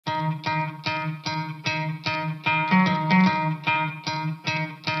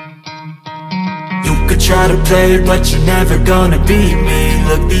try to play, but you're never gonna beat me.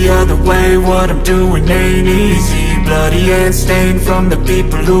 Look the other way, what I'm doing ain't easy. Bloody hands stained from the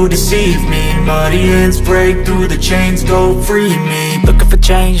people who deceive me. Muddy hands break through the chains, go free me. Looking for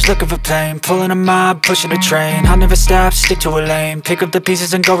change, looking for pain, pulling a mob, pushing a train. I'll never stop, stick to a lane, pick up the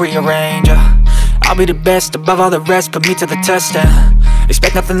pieces and go rearrange. I'll be the best above all the rest, put me to the test and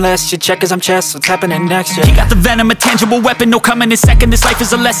expect nothing less. You check as I'm chess, what's happening next, yeah. He got the venom, a tangible weapon, no coming in second. This life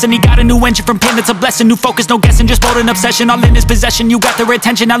is a lesson, he got a new engine from pain, it's a blessing. New focus, no guessing, just bold and obsession, all in his possession. You got their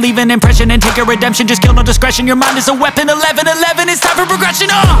attention, I'll leave an impression and take a redemption. Just kill, no discretion, your mind is a weapon. 11-11, it's time for progression,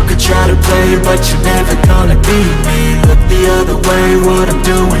 You could try to play, but you're never gonna beat me. Look the other way, what I'm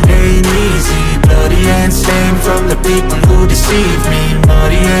doing ain't easy. Bloody hands stained from the people who deceive me.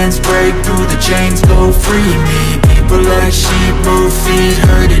 Muddy hands break through the chains, go free me. People like sheep, move feet,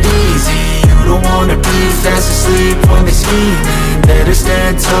 hurt it easy. You don't wanna be fast asleep when they scheming. Better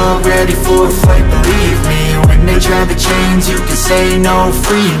stand tall, ready for a fight, believe me. When they try to change, you can say no,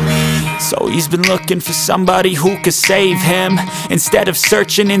 free me. So he's been looking for somebody who could save him, instead of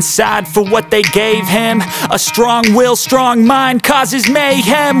searching inside for what they gave him. A strong will, strong mind causes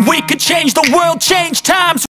mayhem. We could change the world, change times.